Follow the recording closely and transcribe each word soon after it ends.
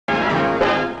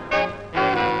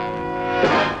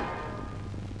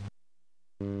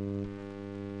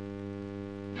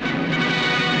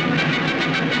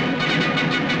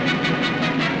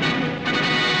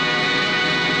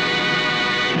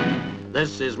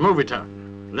is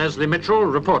Movietone. Leslie Mitchell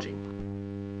reporting.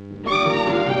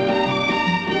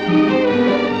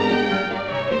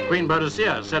 Queen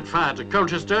Boadicea set fire to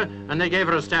Colchester and they gave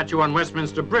her a statue on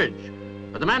Westminster Bridge.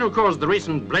 But the man who caused the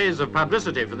recent blaze of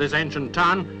publicity for this ancient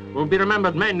town will be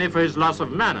remembered mainly for his loss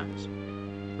of manors.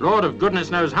 Lord of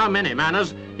goodness knows how many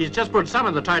manors, he's just put some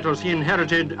of the titles he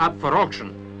inherited up for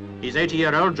auction. He's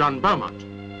 80-year-old John Beaumont.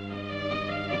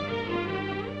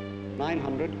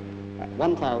 900,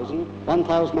 1,000,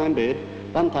 1,000 I'm bid,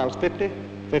 1,000, 50,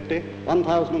 50,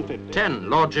 1,050. 10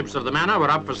 lordships of the manor were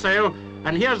up for sale,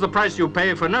 and here's the price you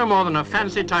pay for no more than a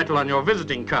fancy title on your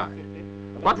visiting card.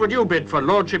 What would you bid for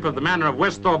lordship of the manor of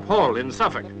Westhorpe Hall in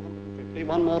Suffolk? 50,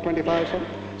 one more, 25,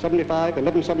 75,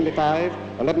 1175,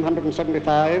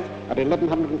 1175, at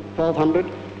 1,100, 1,200,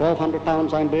 1,200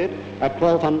 pounds I'm bid, at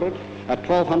 1,200, at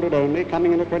 1,200 only,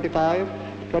 coming in at 25,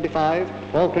 25,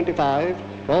 1,225,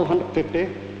 1,250,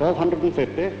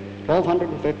 1,250,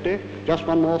 1,250, just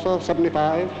one more, sir,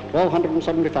 75,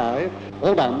 1,275,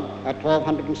 all done at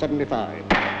 1,275.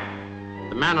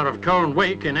 The manor of Colne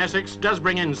Wake in Essex does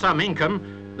bring in some income.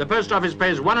 The post office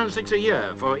pays 1 6 a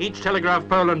year for each telegraph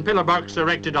pole and pillar box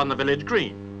erected on the village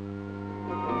green.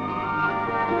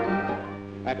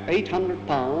 At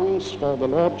 £800 for the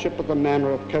lordship of the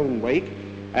manor of Colne Wake,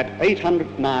 at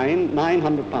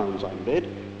 900 pounds I'm bid,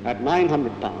 at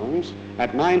 £900,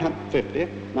 at 950,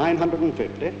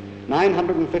 950,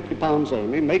 950 pounds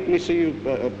only. Make me see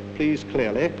you, please,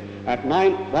 clearly. At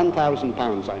 1,000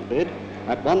 pounds I'm bid,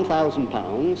 at 1,000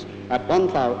 pounds, at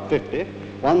 1,050,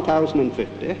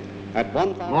 1,050, at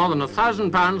 1,000... More than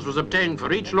 £1,000 was obtained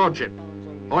for each lordship.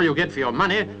 All you get for your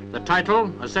money, the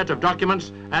title, a set of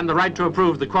documents, and the right to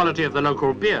approve the quality of the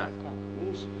local beer.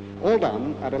 All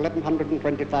done at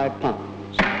 £1,125.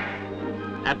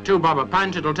 At 2 bob a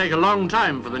pint, it'll take a long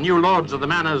time for the new lords of the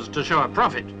manors to show a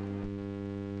profit.